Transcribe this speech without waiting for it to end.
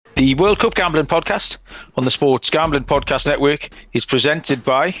The World Cup Gambling Podcast on the Sports Gambling Podcast Network is presented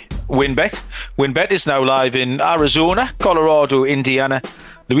by WynnBET. WynnBET is now live in Arizona, Colorado, Indiana,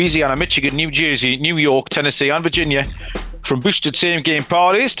 Louisiana, Michigan, New Jersey, New York, Tennessee and Virginia. From boosted same-game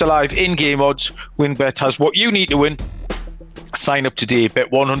parlays to live in-game odds, WynnBET has what you need to win. Sign up today, bet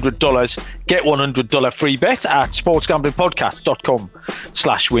 $100, get $100 free bet at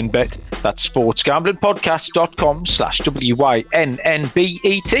sportsgamblingpodcast.com/WynnBET. That's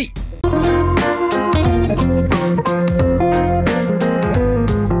sportsgamblingpodcast.com/WYNNBET.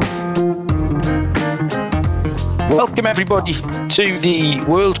 Welcome everybody to the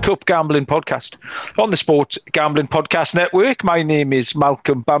World Cup Gambling Podcast on the Sports Gambling Podcast Network. My name is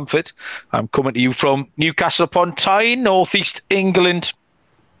Malcolm Bamford. I'm coming to you from Newcastle upon Tyne, northeast England.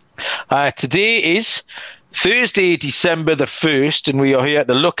 Today is Thursday, December the 1st, and we are here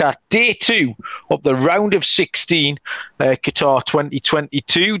to look at day 2 of the round of 16 Qatar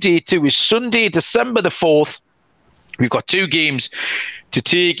 2022. Day 2 is Sunday, December the 4th. We've got 2 games to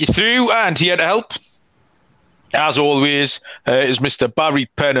take you through, and here to help, as always, is Mr. Barry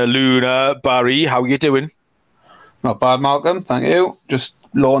Penaluna. Barry, how are you doing? Not bad, Malcolm. Thank you. Just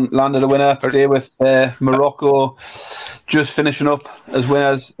landed a winner today with Morocco just finishing up as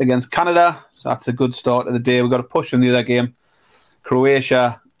winners against Canada. So that's a good start of the day. We've got a push in the other game.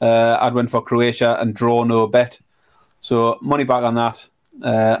 Croatia, I'd win for Croatia and draw no bet. So money back on that.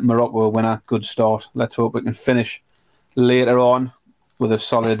 Morocco winner, good start. Let's hope we can finish later on with a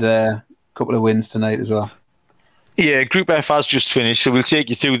solid couple of wins tonight as well. Yeah, Group F has just finished, so we'll take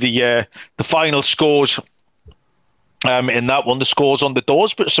you through the final scores in that one, the scores on the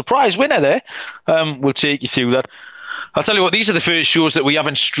doors, but a surprise winner there. We'll take you through that. I'll tell you what, these are the first shows that we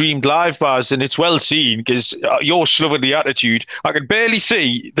haven't streamed live, Baz, and it's well seen because you're slovenly attitude. I can barely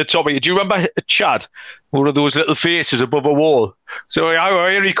see the top of you. Do you remember Chad? One of those little faces above a wall. So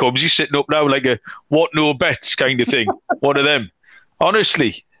here he comes. He's sitting up now like a what no bets kind of thing. One of them.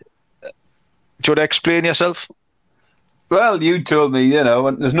 Honestly. Do you want to explain yourself? Well, you told me,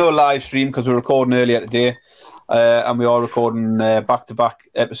 there's no live stream because we're recording earlier today, and we are recording back-to-back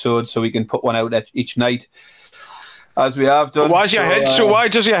episodes, so we can put one out each night, as we have done. Why does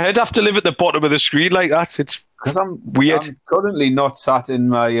your head have to live at the bottom of the screen like that? It's because I'm weird. I'm currently not sat in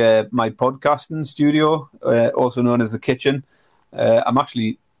my my podcasting studio, also known as the kitchen. I'm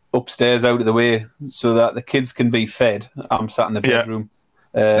actually upstairs out of the way so that the kids can be fed. I'm sat in the bedroom,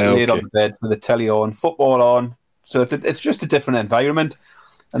 laid on the bed with the telly on, football on. So it's just a different environment,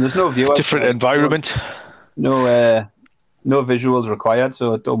 and there's no viewers. Different environment. No visuals required,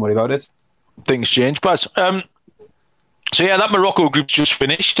 so don't worry about it. Things change, but so yeah, that Morocco group's just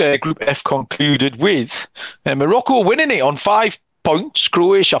finished. Group F concluded with Morocco winning it on 5 points,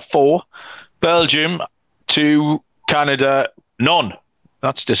 Croatia 4, Belgium 2, Canada none.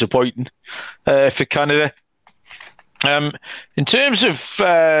 That's disappointing for Canada. In terms of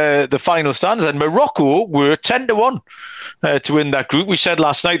the final stands, then Morocco were 10-1 to win that group. We said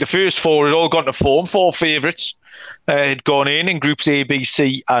last night the first 4 had all gone to form. 4 favourites had gone in groups A, B,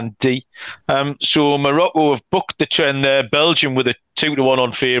 C and D. So Morocco have bucked the trend there. Belgium with a 2-1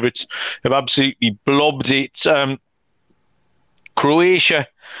 on favourites have absolutely blobbed it. Croatia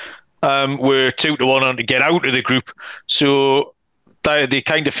were 2-1 on to get out of the group. So they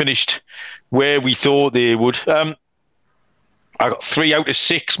kind of finished where we thought they would. I got 3 out of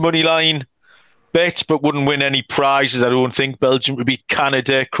 6 money line bets, but wouldn't win any prizes, I don't think. Belgium to beat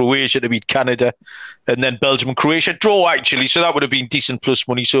Canada, Croatia to beat Canada, and then Belgium and Croatia draw, actually. So that would have been decent plus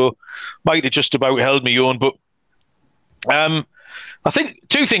money. So might have just about held me on. But I think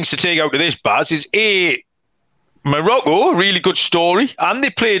 2 things to take out of this, Baz, is A, Morocco, really good story, and they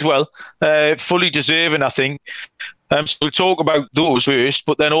played well, fully deserving, I think. So we'll talk about those first,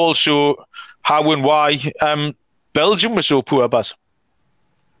 but then also how and why Belgium was so poor, Baz.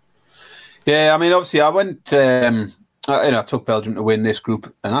 Yeah, I mean, obviously, I went. I took Belgium to win this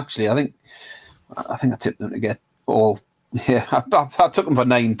group, and actually, I think I tipped them to get all. Yeah, I took them for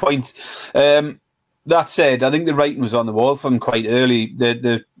 9 points. That said, I think the writing was on the wall from quite early.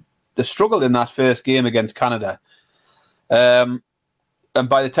 They struggled in that first game against Canada, and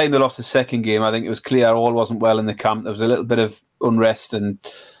by the time they lost the second game, I think it was clear all wasn't well in the camp. There was a little bit of unrest, and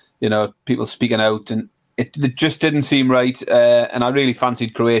people speaking out, and it just didn't seem right. And I really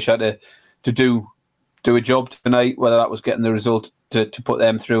fancied Croatia to do a job tonight, whether that was getting the result to put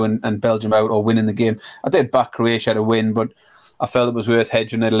them through and Belgium out or winning the game. I did back Croatia to win, but I felt it was worth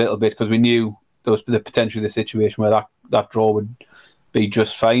hedging it a little bit because we knew there was the potential of the situation where that draw would be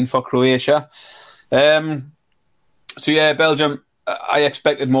just fine for Croatia. So yeah, Belgium, I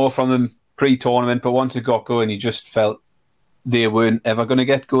expected more from them pre-tournament, but once it got going, you just felt they weren't ever going to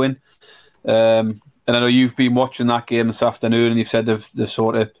get going. And I know you've been watching that game this afternoon, and you've said they've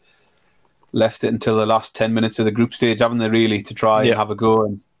sort of left it until the last 10 minutes of the group stage, haven't they, really, to try and have a go,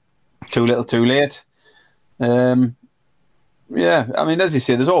 and too little too late. Yeah, I mean, as you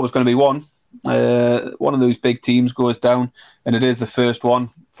say, there's always going to be one. One of those big teams goes down, and it is the first one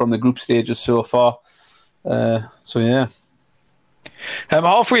from the group stages so far. So, yeah.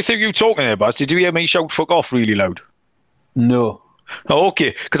 Halfway through you talking there, Baz, did you hear me shout fuck off really loud? No. Oh,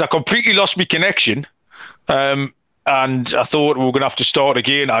 okay, because I completely lost my connection. And I thought we were going to have to start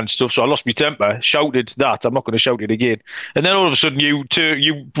again and stuff, so I lost my temper, shouted that. I'm not going to shout it again. And then all of a sudden you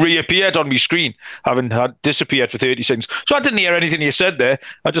reappeared on my screen, having had disappeared for 30 seconds. So I didn't hear anything you said there.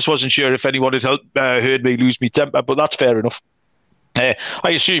 I just wasn't sure if anyone had heard me lose my temper, but that's fair enough. I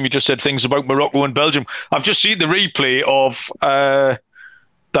assume you just said things about Morocco and Belgium. I've just seen the replay of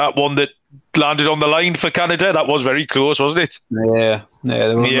that one that landed on the line for Canada. That was very close, wasn't it? Yeah,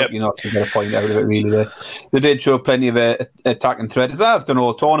 they were lucky not to get a point out of it, really. They did show plenty of attacking threat, as they have done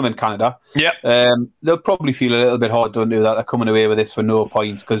all tournament, Canada. Yeah. They'll probably feel a little bit hard done to that they're coming away with this for no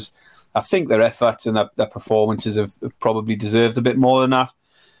points, because I think their efforts and their performances have probably deserved a bit more than that.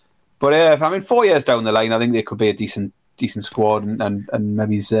 But I mean, 4 years down the line, I think they could be a decent squad and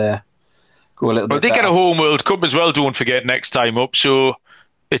maybe go a little bit they better. get a home World Cup as well, don't forget, next time up. So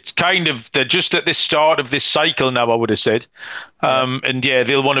it's kind of, they're just at the start of this cycle now, I would have said. And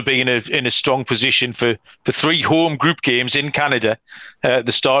they'll want to be in a strong position for 3 home group games in Canada at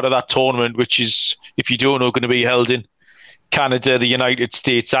the start of that tournament, which is, if you don't know, going to be held in Canada, the United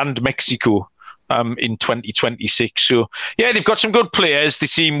States and Mexico in 2026. So, yeah, they've got some good players. They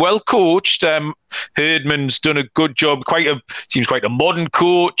seem well coached. Herdman's done a good job. Seems quite a modern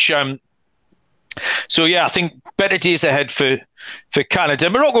coach. So, yeah, I think better days ahead for Canada.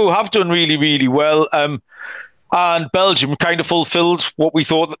 Morocco have done really, really well. And Belgium kind of fulfilled what we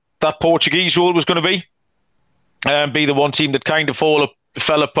thought that Portuguese role was going to be. Be the one team that kind of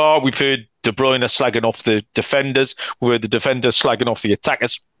fell apart. We've heard De Bruyne slagging off the defenders. We've heard the defenders slagging off the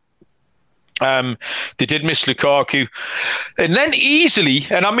attackers. They did miss Lukaku. And then easily,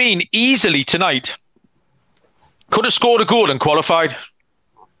 and I mean easily tonight, could have scored a goal and qualified.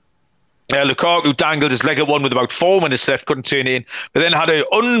 Lukaku dangled his leg at one with about 4 minutes left, couldn't turn it in, but then had an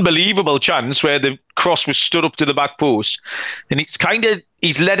unbelievable chance where the cross was stood up to the back post. And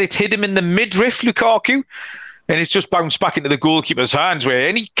he's let it hit him in the midriff, Lukaku, and it's just bounced back into the goalkeeper's hands, where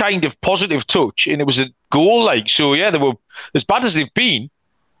any kind of positive touch, and it was a goal like. So, yeah, they were as bad as they've been.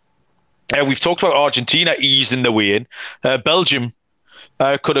 We've talked about Argentina easing the way in. Belgium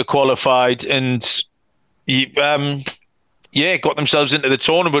could have qualified and got themselves into the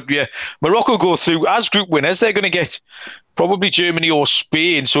tournament. But, yeah, Morocco go through as group winners. They're going to get probably Germany or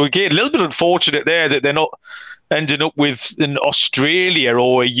Spain. So, again, a little bit unfortunate there that they're not ending up with an Australia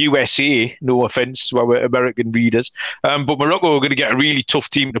or a USA, no offence to our American readers. But Morocco are going to get a really tough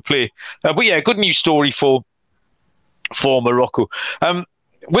team to play. But, yeah, good news story for Morocco.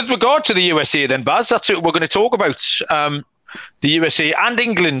 With regard to the USA then, Baz, that's what we're going to talk about. The USA and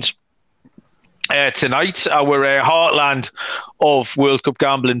England tonight, our heartland of World Cup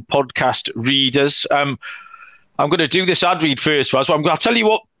Gambling podcast readers. I'm going to do this ad read first, Baz. I'll tell you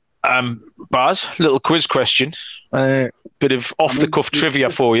what, Baz, little quiz question. Bit of off-the-cuff trivia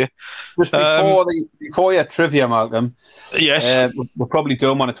for you. Just before your trivia, Malcolm. Yes. We probably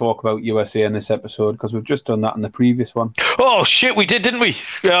don't want to talk about USA in this episode because we've just done that in the previous one. Oh, shit, we did, didn't we?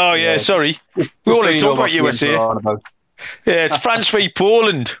 Oh, yeah, sorry. We only talk about USA. Yeah, it's France v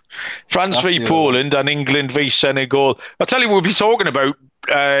Poland. France v Poland and England v Senegal. I'll tell you what we'll be talking about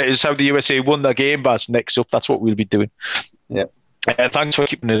is how the USA won that game, Baz. Next up, that's what we'll be doing. Yeah. Thanks for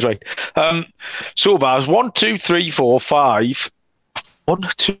keeping us right. So, Baz, 1, 2, 3, 4, 5. 1,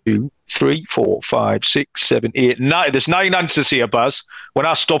 2, 3, 4, 5, 6, 7, 8, 9. There's 9 answers here, Baz. When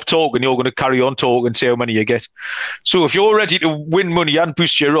I stop talking, you're going to carry on talking and say how many you get. So, if you're ready to win money and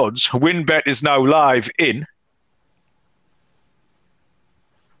boost your odds, WinBet is now live in.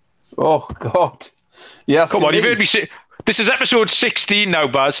 Oh, God. Yes. Come on, you've heard me say. This is episode 16 now,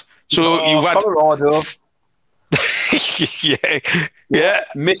 Baz. So you've had Colorado. yeah.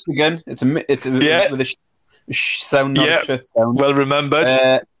 Michigan. It's with a sound. Sound. Well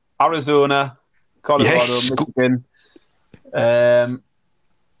remembered. Arizona, Colorado, Michigan. They're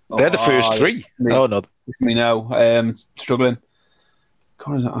the first 3. Oh no, me now. Struggling.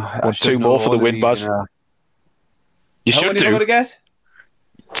 Want 2 more for the win, Baz. You should do. How many am I going to get?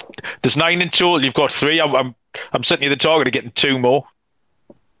 There's 9 in total. You've got 3. I'm setting you the target of getting 2 more.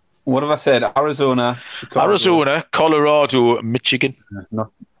 What have I said? Arizona, Chicago. Arizona, Colorado, Michigan.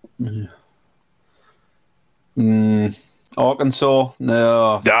 Arkansas,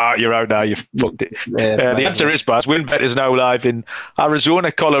 no. Nah, you're out now. You fucked it. The answer is, Baz, WinBet is now live in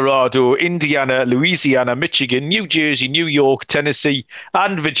Arizona, Colorado, Indiana, Louisiana, Michigan, New Jersey, New York, Tennessee,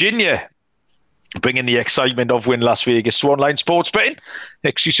 and Virginia. Bringing the excitement of Win Las Vegas. Swanline Sports Betting.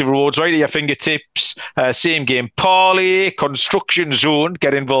 Exclusive rewards right at your fingertips. Same game parlay, construction zone.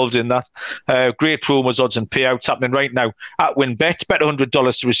 Get involved in that. Great promos, odds, and payouts happening right now at WinBet. Bet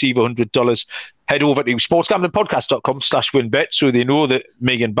 $100 to receive $100. Head over to sportsgamblingpodcast.com/winbet so they know that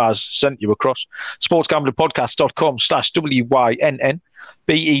me and Baz sent you across.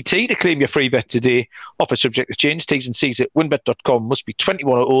 sportsgamblingpodcast.com/WYNNBET to claim your free bet today. Offer subject to change. T's and C's at winbet.com. Must be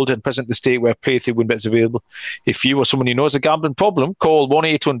 21 or older and present in the state where playthrough WinBet is available. If you or someone you know has a gambling problem, call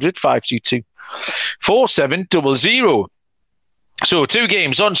 1-800-522-4700. So 2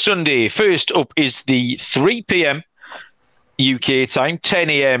 games on Sunday. First up is the 3 p.m. UK time, 10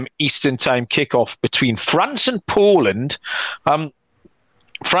 a.m. Eastern time kickoff between France and Poland.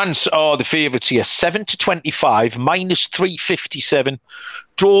 France are the favourites here, 7-25, minus 357.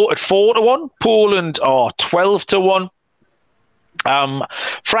 Draw at 4-1. Poland are 12-1.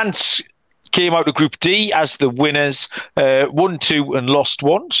 France came out of Group D as the winners, won 2 and lost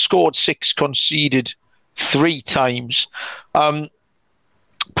 1, scored 6, conceded 3 times.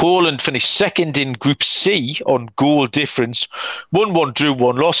 Poland finished second in Group C on goal difference. 1-1, drew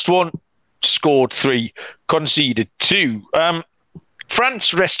 1, lost 1, scored 3, conceded 2.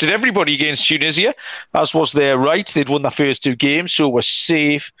 France rested everybody against Tunisia, as was their right. They'd won their first 2 games, so were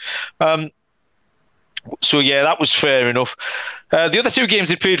safe. So, yeah, that was fair enough. The other 2 games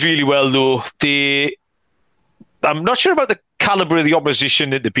they played really well, though. I'm not sure about the calibre of the opposition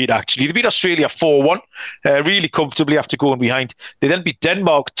that they beat, actually. They beat Australia 4-1, really comfortably after going behind. They then beat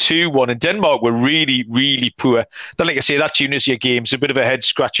Denmark 2-1, and Denmark were really, really poor. Then, like I say, that Tunisia game's a bit of a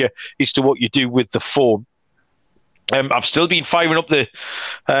head-scratcher as to what you do with the form. I've still been firing up the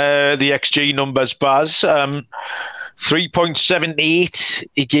XG numbers, Baz. 3.78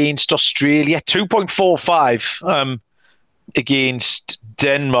 against Australia, 2.45 against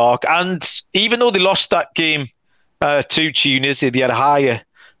Denmark. And even though they lost that game to Tunisia, they had a higher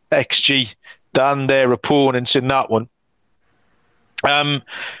XG than their opponents in that one.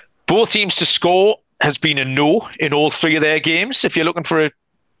 Both teams to score has been a no in all 3 of their games. If you're looking for a...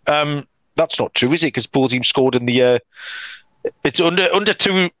 that's not true, is it? Because both teams scored in the... it's under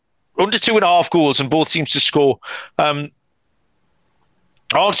 2.5 goals and both teams to score.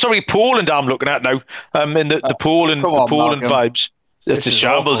 Poland I'm looking at now. In the Poland vibes. It's a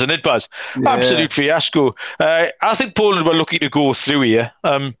shambles, isn't it, Baz? Yeah. Absolute fiasco. I think Poland were lucky to go through here.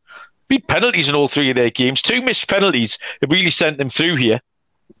 Beat penalties in all 3 of their games. 2 missed penalties have really sent them through here.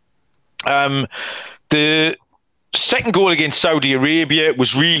 The second goal against Saudi Arabia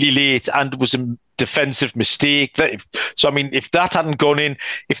was really late and was a defensive mistake. So, I mean, if that hadn't gone in,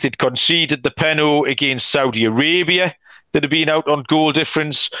 if they'd conceded the penalty against Saudi Arabia, they'd have been out on goal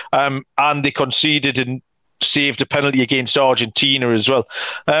difference, and they conceded and saved a penalty against Argentina as well.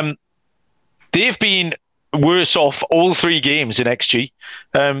 They've been worse off all 3 games in XG.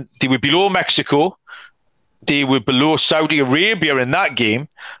 They were below Mexico. They were below Saudi Arabia in that game,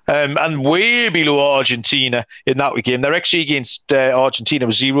 and way below Argentina in that game. Their XG against Argentina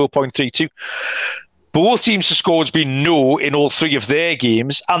was 0.32. Both teams to score has been no in all 3 of their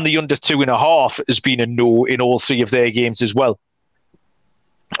games, and the under 2.5 has been a no in all 3 of their games as well.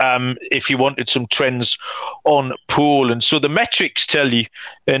 If you wanted some trends on Poland. So the metrics tell you,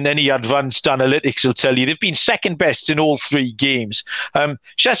 and any advanced analytics will tell you, they've been second best in all 3 games.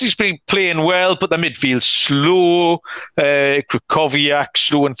 Szczesny's been playing well, but the midfield's slow. Krychowiak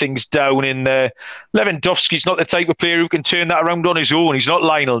slowing things down in there. Lewandowski's not the type of player who can turn that around on his own. He's not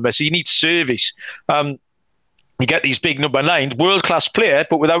Lionel Messi. He needs service. You get these big number 9, world-class player,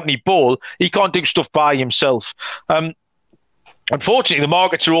 but without any ball, he can't do stuff by himself. Unfortunately, the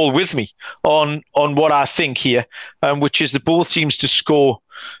markets are all with me on what I think here, which is that both teams to score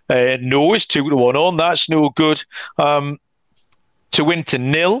no is 2-1 on. That's no good. To win to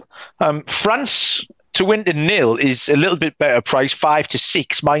 0. France to win to 0 is a little bit better price,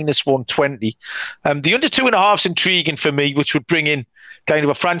 5-6, minus 120. The under 2.5 is intriguing for me, which would bring in kind of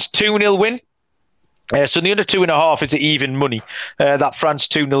a France 2-0 win. So the under 2.5 is at even money. That France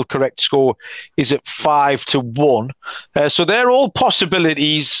 2-0 correct score is at 5-1. So they're all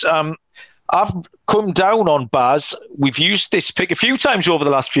possibilities. I've come down on Baz. We've used this pick a few times over the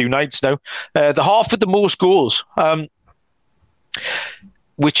last few nights now. The half with the most goals,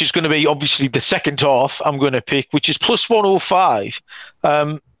 which is going to be obviously the second half I'm going to pick, which is plus 105.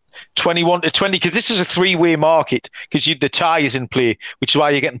 21-20, because this is a three-way market, because the tie is in play, which is why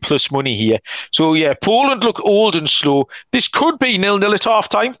you're getting plus money here. So, yeah, Poland look old and slow. This could be 0-0 at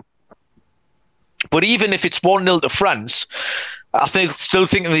half-time. But even if it's 1-0 to France, I still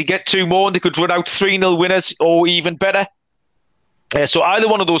think they get two more and they could run out 3-0 winners, or even better. So either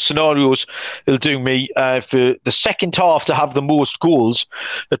one of those scenarios will do me. For the second half to have the most goals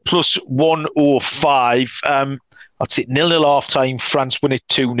at plus 105. I'd say 0-0 half time, France win it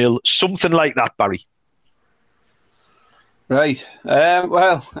 2-0, something like that, Barry. Right.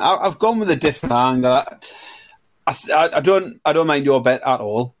 Well, I've gone with a different angle. I don't mind your bet at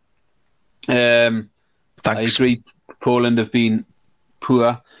all. Thanks. I agree. Poland have been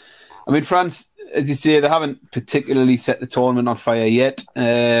poor. I mean, France, as you say, they haven't particularly set the tournament on fire yet.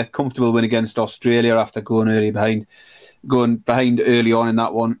 Comfortable win against Australia after going behind early on in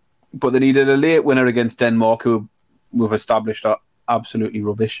that one. But they needed a late winner against Denmark, who we've established are absolutely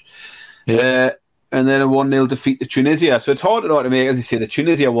rubbish. Yeah. And then a 1-0 defeat to Tunisia. So it's hard to make. As you say, the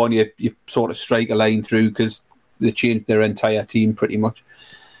Tunisia one, you sort of strike a line through because they changed their entire team pretty much,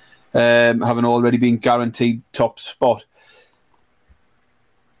 having already been guaranteed top spot.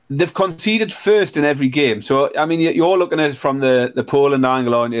 They've conceded first in every game. So, I mean, you're looking at it from the Poland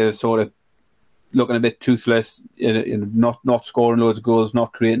angle, aren't you? Sort of looking a bit toothless, not scoring loads of goals,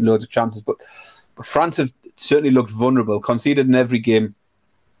 not creating loads of chances. But France have certainly looked vulnerable, conceded in every game.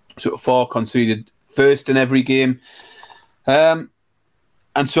 So far, conceded first in every game. And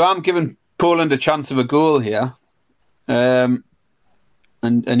so I'm giving Poland a chance of a goal here. And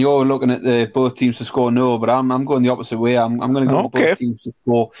you're looking at both teams to score no, but I'm going the opposite way. I'm going to go with both teams to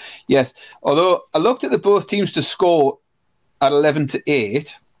score. Yes, although I looked at the both teams to score at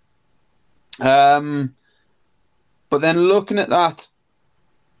 11-8. But then looking at that,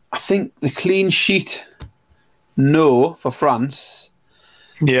 I think the clean sheet no for France.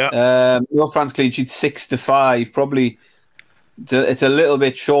 Yeah. No France clean sheet 6-5. Probably it's a little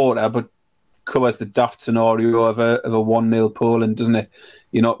bit shorter, but covers the daft scenario of a 1-0 Poland, doesn't it?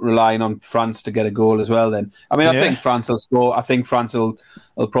 You're not relying on France to get a goal as well then. I mean, I think France will score. I think France will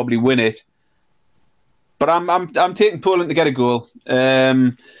probably win it. But I'm taking Poland to get a goal.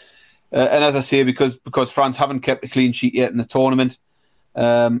 And as I say, because France haven't kept a clean sheet yet in the tournament,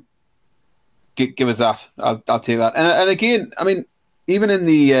 give us that. I'll take that. And again, I mean, even in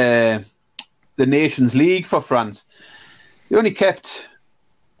the Nations League for France, they only kept,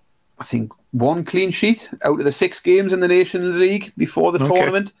 I think, one clean sheet out of the 6 games in the Nations League before the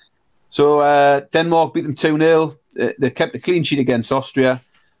tournament. So Denmark beat them 2-0. They kept a clean sheet against Austria.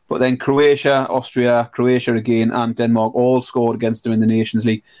 But then Croatia, Austria, Croatia again, and Denmark all scored against them in the Nations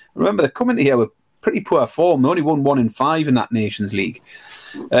League. Remember, they're coming here with pretty poor form. They only won 1 in 5 in that Nations League.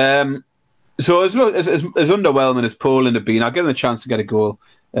 So as underwhelming as Poland have been, I'll give them a chance to get a goal.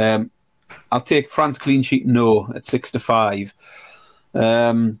 I'll take France clean sheet no at 6-5.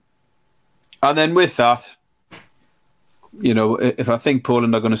 And then with that, if I think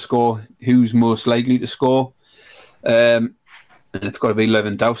Poland are going to score, who's most likely to score? And it's got to be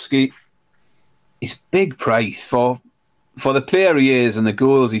Lewandowski. It's a big price for the player he is and the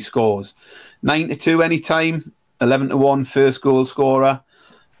goals he scores. 9-2 anytime, 11-1 first goal scorer.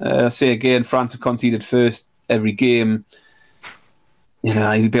 Say again, France have conceded first every game.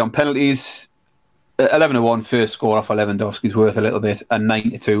 He'll be on penalties. 11-1 first scorer for Lewandowski's worth a little bit, and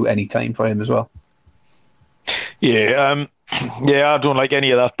 9-2 anytime for him as well. Yeah, I don't like any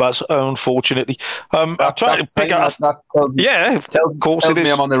of that, but unfortunately, I'm trying to pick out. Tells me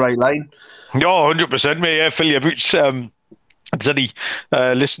I'm on the right line. No, 100%, mate. Yeah, fill your boots. There's any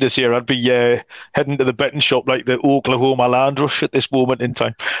listeners here, I'd be heading to the betting shop like the Oklahoma Land Rush at this moment in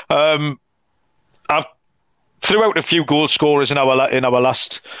time. I've threw out a few goal scorers in our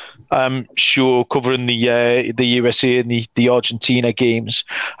last show covering the USA and the Argentina games.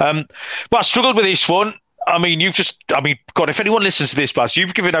 But I struggled with this one. I mean, God, if anyone listens to this, Baz,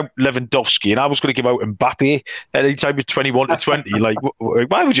 you've given out Lewandowski, and I was going to give out Mbappe at any time of 21-20. Like,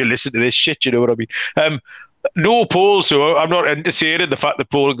 why would you listen to this shit? You know what I mean? No Paul, so I'm not entertaining the fact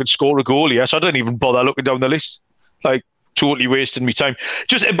that Poland could score a goal here, so I don't even bother looking down the list. Like, totally wasting my time.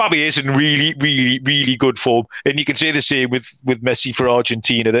 Just Mbappe is in really, really, really good form, and you can say the same with Messi for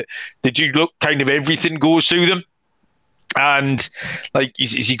Argentina. That you look kind of everything goes through them, and like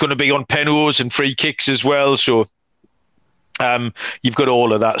is he going to be on penalties and free kicks as well? So you've got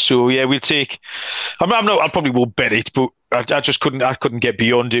all of that. So yeah, we'll take. I probably won't bet it, but I just couldn't. I couldn't get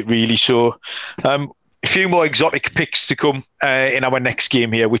beyond it really. So a few more exotic picks to come in our next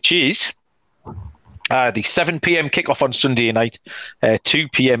game here, which is. The 7 p.m. kickoff on Sunday night, 2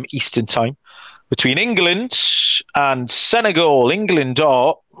 p.m. Eastern time, between England and Senegal. England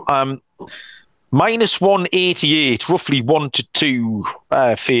are Minus 188, roughly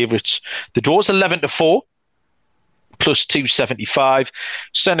 1-2 favourites. The draw's 11-4, plus 275.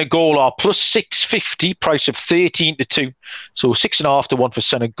 Senegal are plus 650, price of 13-2. So 6.5-1 for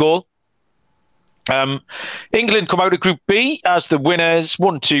Senegal. England come out of Group B as the winners.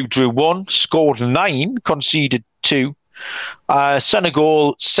 1-2, drew 1, scored 9, conceded 2.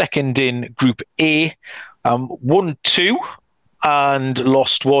 Senegal second in Group A, 1-2 and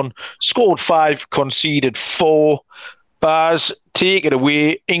lost 1, scored 5, conceded 4. Baz, take it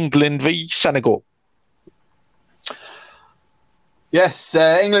away. England v Senegal. Yes,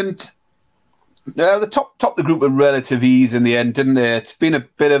 England. The top of the group with relative ease in the end, didn't they? It's been a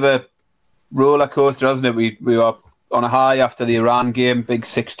bit of a roller coaster, hasn't it? We were on a high after the Iran game, big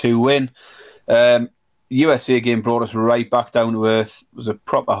 6-2 win. USA game brought us right back down to earth. It was a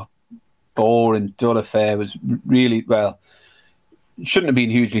proper boring, dull affair. It was really, well, it shouldn't have been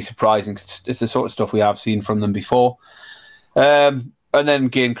hugely surprising. It's the sort of stuff we have seen from them before. And then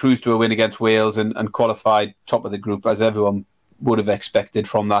again, cruised to a win against Wales and qualified top of the group, as everyone would have expected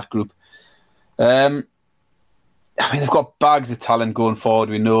from that group. I mean, they've got bags of talent going forward.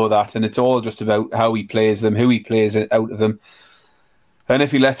 We know that. And it's all just about how he plays them, who he plays out of them. And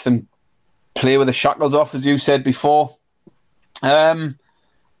if he lets them play with the shackles off, as you said before.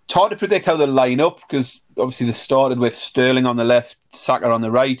 It's hard to predict how they'll line up because obviously they started with Sterling on the left, Saka on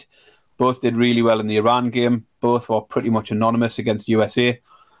the right. Both did really well in the Iran game. Both were pretty much anonymous against USA.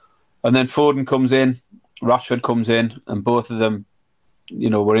 And then Foden comes in, Rashford comes in, and both of them,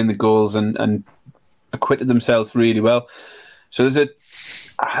 were in the goals and acquitted themselves really well. So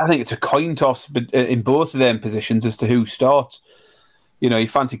I think it's a coin toss in both of them positions as to who starts. You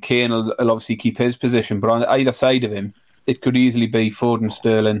fancy Kane will obviously keep his position, but on either side of him, it could easily be Foden,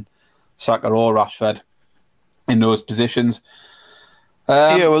 Sterling, Saka or Rashford in those positions.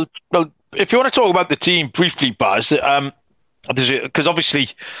 Well, if you want to talk about the team briefly, Baz, because obviously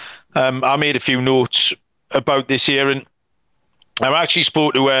I made a few notes about this here, and I actually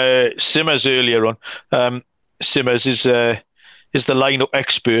spoke to Simmers earlier on. Simmers is the lineup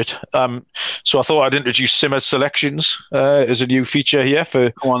expert. So I thought I'd introduce Simmers selections as a new feature here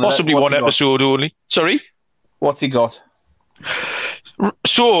for possibly one episode only. Sorry? What's he got?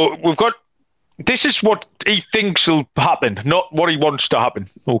 So we've got, this is what he thinks will happen, not what he wants to happen.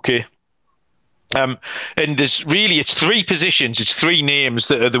 Okay. And it's three positions, it's three names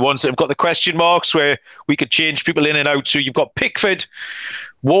that are the ones that have got the question marks where we could change people in and out. So you've got Pickford,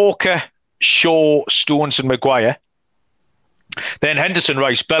 Walker, Shaw, Stones and Maguire. Then Henderson,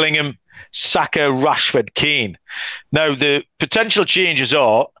 Rice, Bellingham, Saka, Rashford, Kane. Now, the potential changes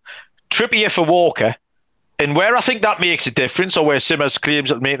are Trippier for Walker, and where I think that makes a difference, or where Simmers claims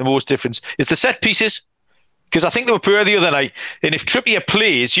it'll make the most difference, is the set pieces. Because I think they were poor the other night, and if Trippier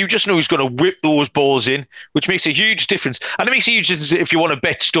plays, you just know he's going to whip those balls in, which makes a huge difference. And it makes a huge difference if you want to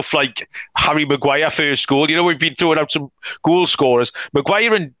bet stuff like Harry Maguire first goal. We've been throwing out some goal scorers.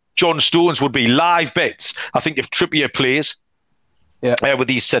 Maguire and John Stones would be live bets, I think, if Trippier plays. Yeah, with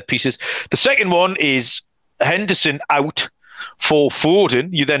these set pieces. The second one is Henderson out for Foden.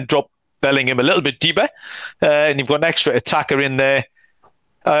 You then drop Bellingham a little bit deeper, and you've got an extra attacker in there.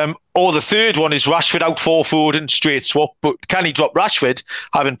 Or the third one is Rashford out for Foden, straight swap. But can he drop Rashford,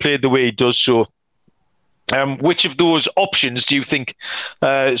 having played the way he does? So, which of those options do you think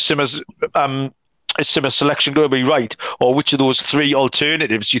Simmers' selection going to be right? Or which of those three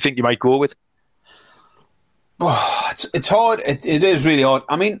alternatives do you think you might go with? Oh, it's hard. It is really hard.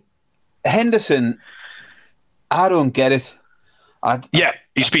 I mean, Henderson, I don't get it.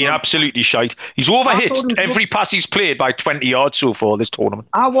 He's been absolutely shite. He's overhit every pass he's played by 20 yards so far this tournament.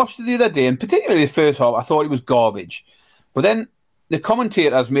 I watched it the other day, and particularly the first half, I thought he was garbage. But then the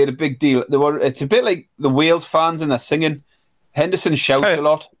commentators made a big deal. It's a bit like the Wales fans and they're singing. Henderson shouts a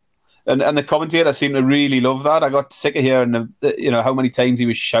lot, and the commentators seem to really love that. I got sick of hearing how many times he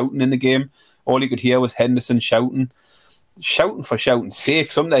was shouting in the game. All you could hear was Henderson shouting for shouting's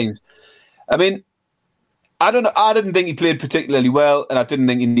sake sometimes. I mean, I don't know. I didn't think he played particularly well, and I didn't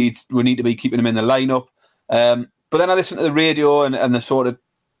think we need to be keeping him in the lineup. But then I listened to the radio and the sort of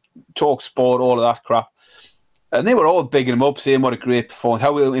talk sport, all of that crap, and they were all bigging him up, saying what a great performance,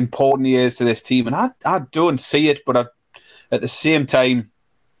 how important he is to this team. And I don't see it, but at the same time,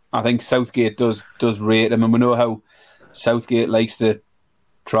 I think Southgate does rate him, and we know how Southgate likes to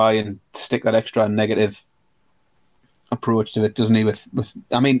try and stick that extra negative approach to it, doesn't he?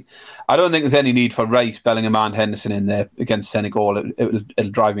 I mean, I don't think there's any need for Rice, Bellingham and Henderson in there against Senegal.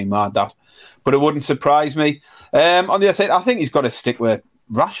 It'll drive me mad, that. But it wouldn't surprise me. On the other side, I think he's got to stick with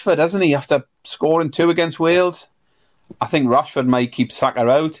Rashford, hasn't he, after scoring 2 against Wales? I think Rashford might keep Saka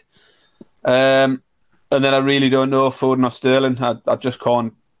out. And then I really don't know Foden or Sterling. I just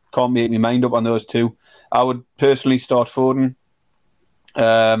can't make my mind up on those two. I would personally start Foden.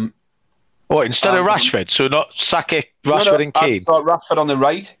 Instead of Rashford? So not Saka, Rashford and Kane? I'd start Rashford on the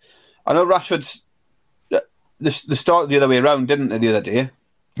right. I know Rashford's... They started the other way around, didn't they, the other day?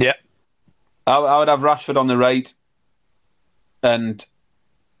 Yeah. I would have Rashford on the right and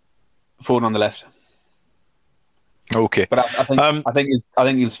Foden on the left. Okay. But I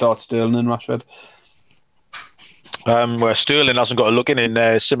think he'll start Sterling and Rashford. Where Sterling hasn't got a look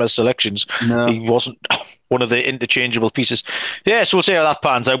in Simmer's selections. No. He wasn't one of the interchangeable pieces. Yeah, so we'll see how that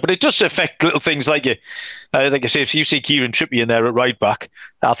pans out. But it does affect little things like I say, if you see Kieran Trippier in there at right back,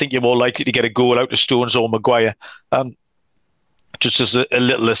 I think you're more likely to get a goal out of Stones or Maguire. Just as a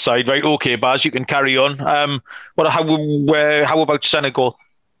little aside, right? Okay, Baz, you can carry on. How about Senegal?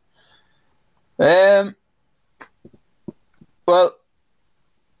 Well,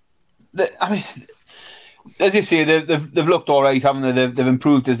 as you say, they've looked all right, haven't they? They've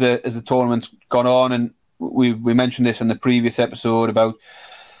improved as the tournament's gone on, and we mentioned this in the previous episode about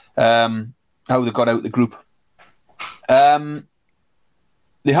how they got out the group.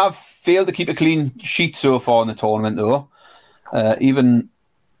 They have failed to keep a clean sheet so far in the tournament, though. Even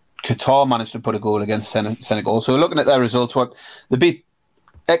Qatar managed to put a goal against Senegal. So looking at their results, they beat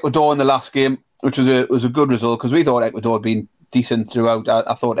Ecuador in the last game, which was a good result because we thought Ecuador had been decent throughout.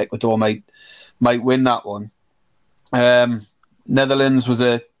 I thought Ecuador might win that one. Netherlands was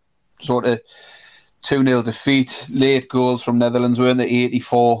a sort of 2-0 defeat. Late goals from Netherlands were in the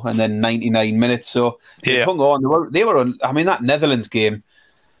 84 and then 99 minutes. So they hung on. They were. I mean, that Netherlands game.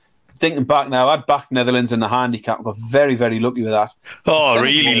 Thinking back now, I'd backed Netherlands in the handicap. Got very, very lucky with that. Oh,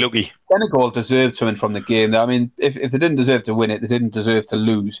 really lucky. Senegal deserved something from the game. I mean, if they didn't deserve to win it, they didn't deserve to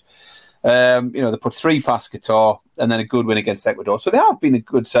lose. They put 3 past Qatar and then a good win against Ecuador. So they have been a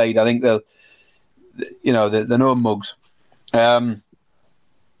good side. I think they're no mugs. But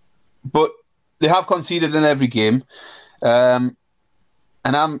they have conceded in every game. And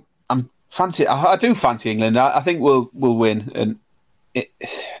I do fancy England. I think we'll win. And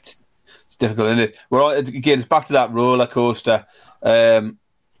it's difficult, isn't it? It's back to that roller coaster.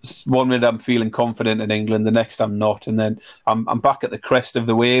 One minute I'm feeling confident in England, the next I'm not, and then I'm back at the crest of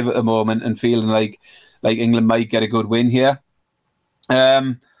the wave at the moment and feeling like England might get a good win here.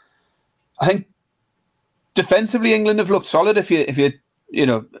 I think defensively England have looked solid. If you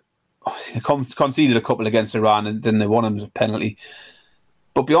they conceded a couple against Iran and then they won them as a penalty,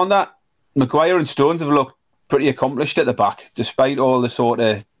 but beyond that, Maguire and Stones have looked pretty accomplished at the back, despite all the sort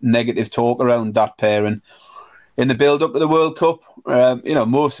of negative talk around that pair. And in the build-up to the World Cup,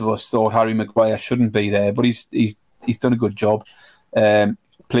 most of us thought Harry Maguire shouldn't be there, but he's done a good job,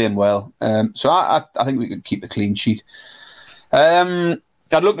 playing well. So I think we could keep a clean sheet. I'd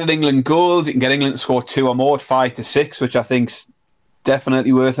looked at England goals. You can get England to score 2 or more at 5-6, which I think's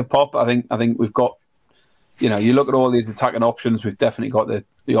definitely worth a pop. I think we've got, you look at all these attacking options, we've definitely got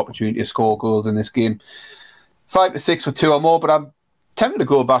the opportunity to score goals in this game. 5-6 for 2 or more, but I'm tempted to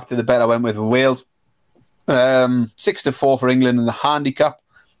go back to the bet I went with Wales. 6-4 for England in the handicap.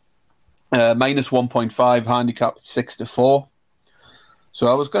 Minus 1.5 handicap at 6-4. So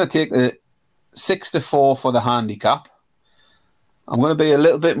I was going to take the 6-4 for the handicap. I'm going to be a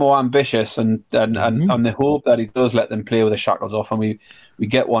little bit more ambitious and the hope that he does let them play with the shackles off and we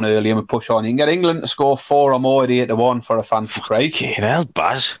get one early and we push on. You can get England to score 4 or more at 8-1 for a fancy price. Fucking hell,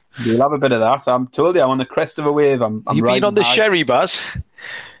 Baz. You'll have a bit of that. I'm told you, I'm on the crest of a wave. You've been on the sherry, Baz.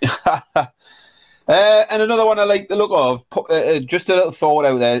 And another one I like the look of, just a little thought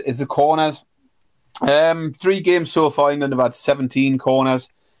out there, is the corners. 3 games so far, England have had 17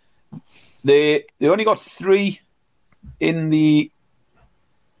 corners. They only got 3 in the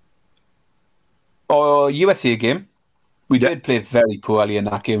USA game. We did play very poorly in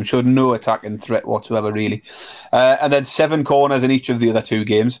that game, showed no attacking threat whatsoever, really. And then 7 corners in each of the other 2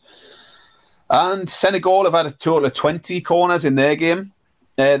 games. And Senegal have had a total of 20 corners in their game.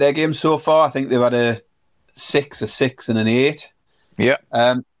 Their game so far, I think they've had a 6, a 6, and an 8. Yeah.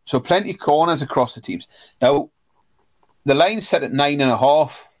 So plenty of corners across the teams. Now, the line's set at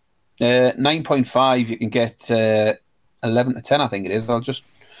 9.5. 9.5, you can get 11-10, I think it is. I'll just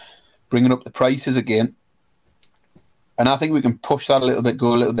bring up the prices again. And I think we can push that a little bit,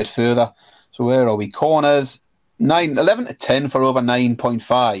 go a little bit further. So where are we? Corners, 11-10 for over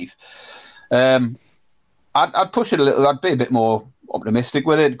 9.5. I'd push it a little. I'd be a bit more optimistic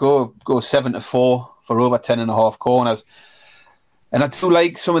with it. Go 7-4 for over 10.5 corners. And I do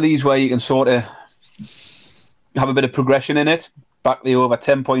like some of these where you can sort of have a bit of progression in it. Back the over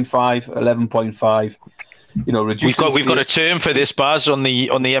 10.5, 11.5. reducing. We've got a term for this, Baz, on the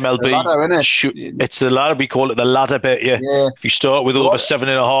MLB. The ladder, innit? It's the ladder. We call it the ladder bit. Yeah. If you start with over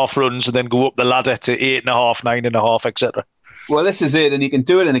 7.5 runs and then go up the ladder to 8.5, 9.5, etc. Well, this is it, and you can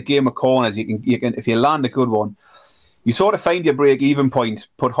do it in a game of corners. You can if you land a good one, you sort of find your break-even point.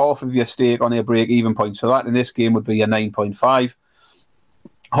 Put half of your stake on your break-even point. So that in this game would be your 9.5.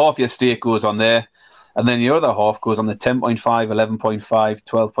 Half your stake goes on there, and then your other half goes on the 10.5, 11.5,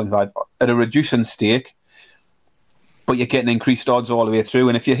 12.5 at a reducing stake. But you're getting increased odds all the way through.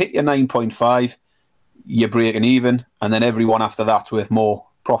 And if you hit your 9.5, you're breaking even, and then everyone after that's worth more.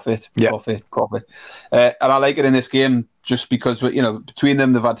 Profit. And I like it in this game just because, between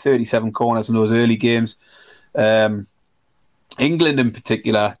them, they've had 37 corners in those early games. England in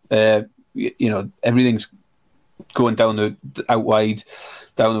particular, everything's going down out wide,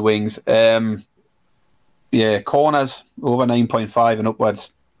 down the wings. Corners over 9.5 and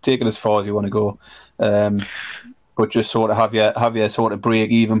upwards. Take it as far as you want to go. But just sort of have your sort of break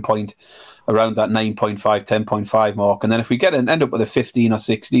even point around that 9.5, 10.5 mark. And then if we end up with a 15 or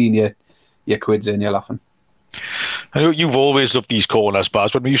 16, your quid's in, you're laughing. I know you've always loved these corners,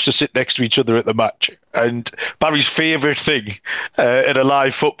 Baz, when we used to sit next to each other at the match. And Barry's favourite thing in a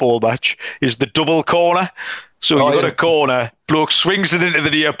live football match is the double corner. So you've got a corner, bloke swings it into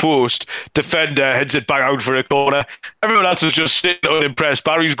the near post, defender heads it back out for a corner. Everyone else is just sitting unimpressed.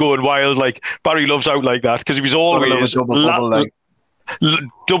 Barry's going wild. Like Barry loves out like that because he was always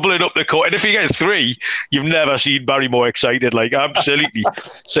doubling up the court. And if he gets 3, you've never seen Barry more excited. Like absolutely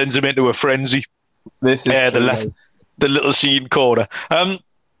sends him into a frenzy. This is the little scene corner.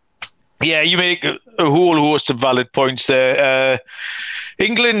 You make a whole host of valid points there.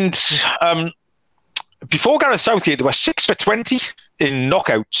 England, before Gareth Southgate, they were 6 for 20 in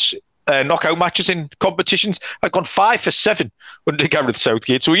knockout matches in competitions. I've gone 5 for 7 under Gareth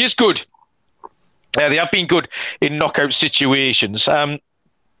Southgate, so he is good. They have been good in knockout situations. I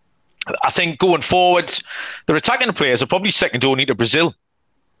think going forward, their attacking players are probably second only to Brazil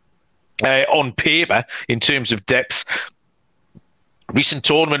on paper in terms of depth. Recent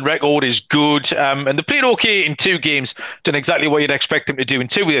tournament record is good, and they played okay in 2 games, done exactly what you'd expect them to do in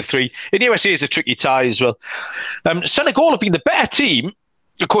 2 of the 3. In USA is a tricky tie as well. Senegal have been the better team.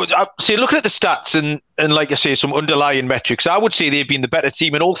 See, looking at the stats and like I say, some underlying metrics, I would say they've been the better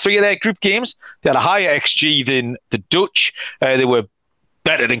team in all 3 of their group games. They had a higher XG than the Dutch. They were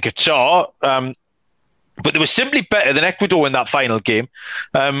better than Qatar. But they were simply better than Ecuador in that final game.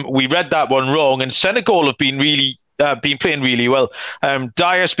 We read that one wrong, and Senegal have been playing really well.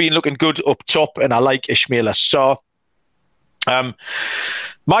 Dyer's been looking good up top, and I like Ismaila Sarr.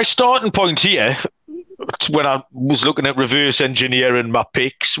 My starting point here, when I was looking at reverse engineering my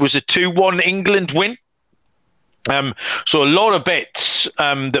picks, was a 2-1 England win. So a lot of bets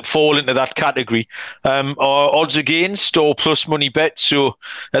that fall into that category are odds against or plus money bets. So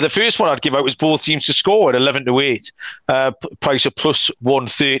the first one I'd give out was both teams to score at 11-8, price of plus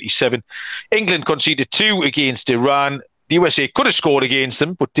 137. England conceded 2 against Iran. The USA could have scored against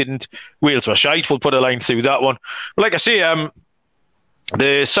them, but didn't. Wales were shite. We'll put a line through that one. But like I say,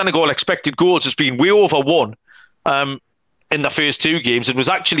 the Senegal expected goals has been way over 1 in the first 2 games. It was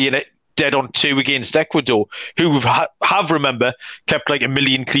actually in it dead on 2 against Ecuador, who have remember, kept like 1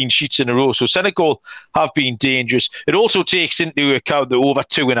 million clean sheets in a row. So Senegal have been dangerous. It also takes into account the over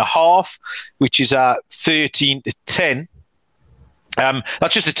 2.5, which is 13-10.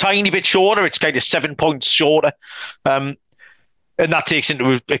 That's just a tiny bit shorter. It's kind of 7 points shorter. And that takes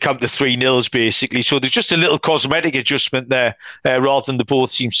into account the 3-0 basically. So there's just a little cosmetic adjustment there rather than the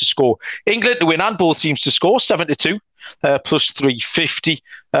both teams to score. England to win and both teams to score, 7-2, plus 350.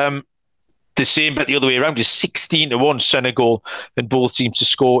 The same bet the other way around is 16-1 Senegal and both teams to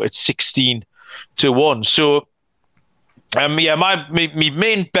score at 16-1. So my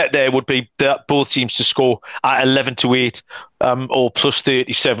main bet there would be that both teams to score at 11-8 or plus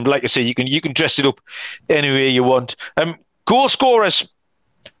 37. Like I say, you can dress it up any way you want. Goal scorers,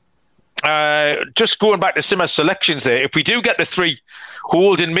 just going back to Simmer's selections there, if we do get the 3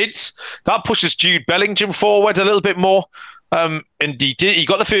 holding mids, that pushes Jude Bellingham forward a little bit more. And he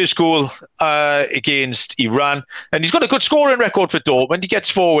got the first goal against Iran, and he's got a good scoring record for Dortmund. He gets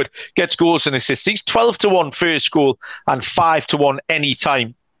forward, gets goals and assists. He's 12-1 first goal and 5-1 any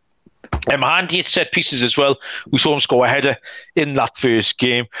time. Handy at set pieces as well. We saw him score a header in that first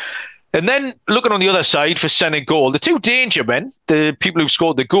game. And then looking on the other side for Senegal, the 2 danger men, the people who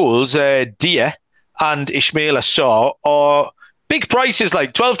scored the goals, Dia and Ismaila Sarr, are big prices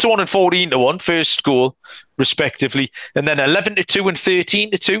like 12-1 and 14-1 first goal, respectively, and then 11-2 and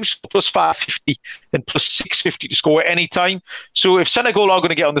 13-2, so plus 550 and plus 650 to score at any time. So if Senegal are going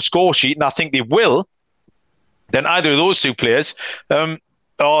to get on the score sheet, and I think they will, then either of those two players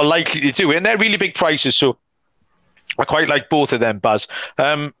are likely to do it. And they're really big prices, so I quite like both of them, Baz.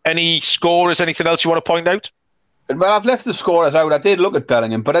 Any scorers, anything else you want to point out? Well, I've left the scorers out. I did look at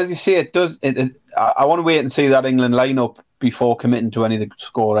Bellingham, but as you say, I want to wait and see that England lineup before committing to any of the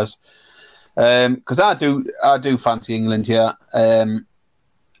scorers, because I do fancy England here, and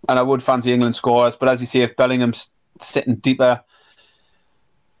I would fancy England scorers. But as you say, if Bellingham's sitting deeper,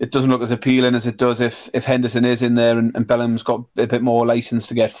 it doesn't look as appealing as it does if Henderson is in there and Bellingham's got a bit more license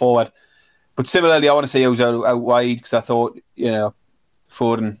to get forward. But similarly, I want to see who's out wide, because I thought,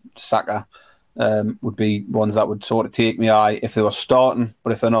 Foden, Saka would be ones that would sort of take me eye if they were starting.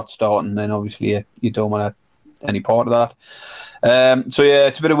 But if they're not starting, then obviously you don't want any part of that. So yeah,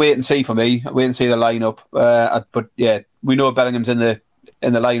 it's a bit of wait and see for me. Wait and see the lineup. But yeah, we know Bellingham's in the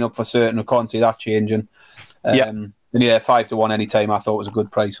lineup for certain. I can't see that changing. And yeah, 5-1 any time I thought was a good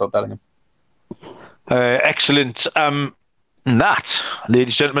price for Bellingham. Excellent. That,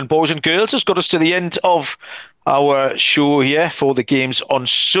 ladies, gentlemen, boys and girls, has got us to the end of our show here for the games on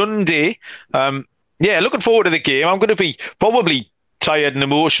Sunday. Looking forward to the game. I'm going to be probably tired and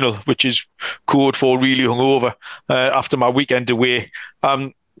emotional, which is code for really hungover after my weekend away.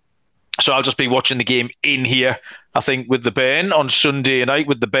 So I'll just be watching the game in here, I think, with the Ben on Sunday night,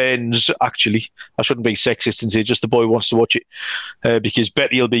 with the Bens, actually. I shouldn't be sexist and say just the boy wants to watch it, because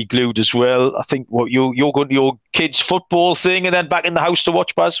Betty will be glued as well. I think you're going to your kids' football thing and then back in the house to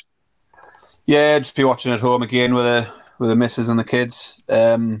watch, Baz? Yeah, just be watching at home again with the missus and the kids.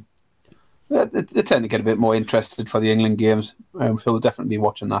 They tend to get a bit more interested for the England games, so we'll definitely be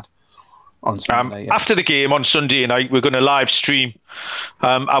watching that on Sunday night. Yeah. After the game on Sunday night, we're going to live stream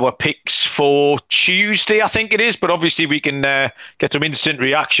our picks for Tuesday, I think it is, but obviously we can get some instant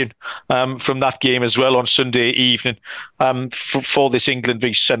reaction from that game as well on Sunday evening for this England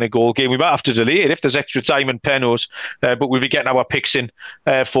v Senegal game. We might have to delay it if there's extra time and penalties, but we'll be getting our picks in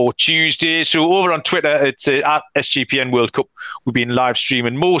for Tuesday. So over on Twitter, it's at SGPN World Cup. We've been live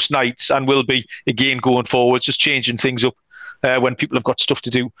streaming most nights and will be again going forward, just changing things up when people have got stuff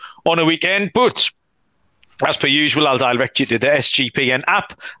to do on a weekend. But as per usual, I'll direct you to the SGPN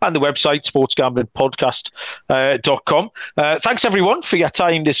app and the website, sportsgamblingpodcast.com. Thanks, everyone, for your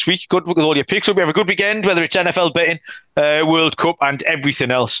time this week. Good luck with all your picks. Hope you have a good weekend, whether it's NFL betting, World Cup, and everything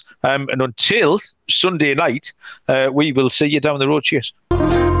else. And until Sunday night, we will see you down the road. Cheers.